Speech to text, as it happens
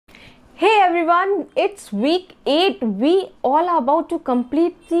everyone, it's week 8. We all are about to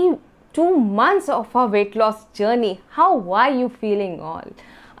complete the 2 months of our weight loss journey. How are you feeling all?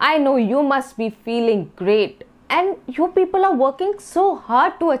 I know you must be feeling great, and you people are working so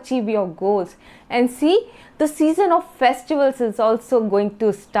hard to achieve your goals. And see, the season of festivals is also going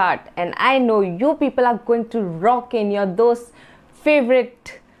to start, and I know you people are going to rock in your those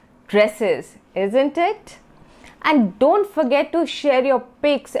favorite dresses, isn't it? And don't forget to share your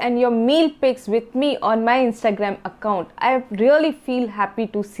pics and your meal pics with me on my Instagram account. I really feel happy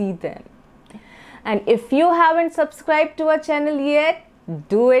to see them. And if you haven't subscribed to our channel yet,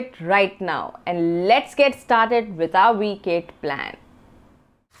 do it right now. And let's get started with our week 8 plan.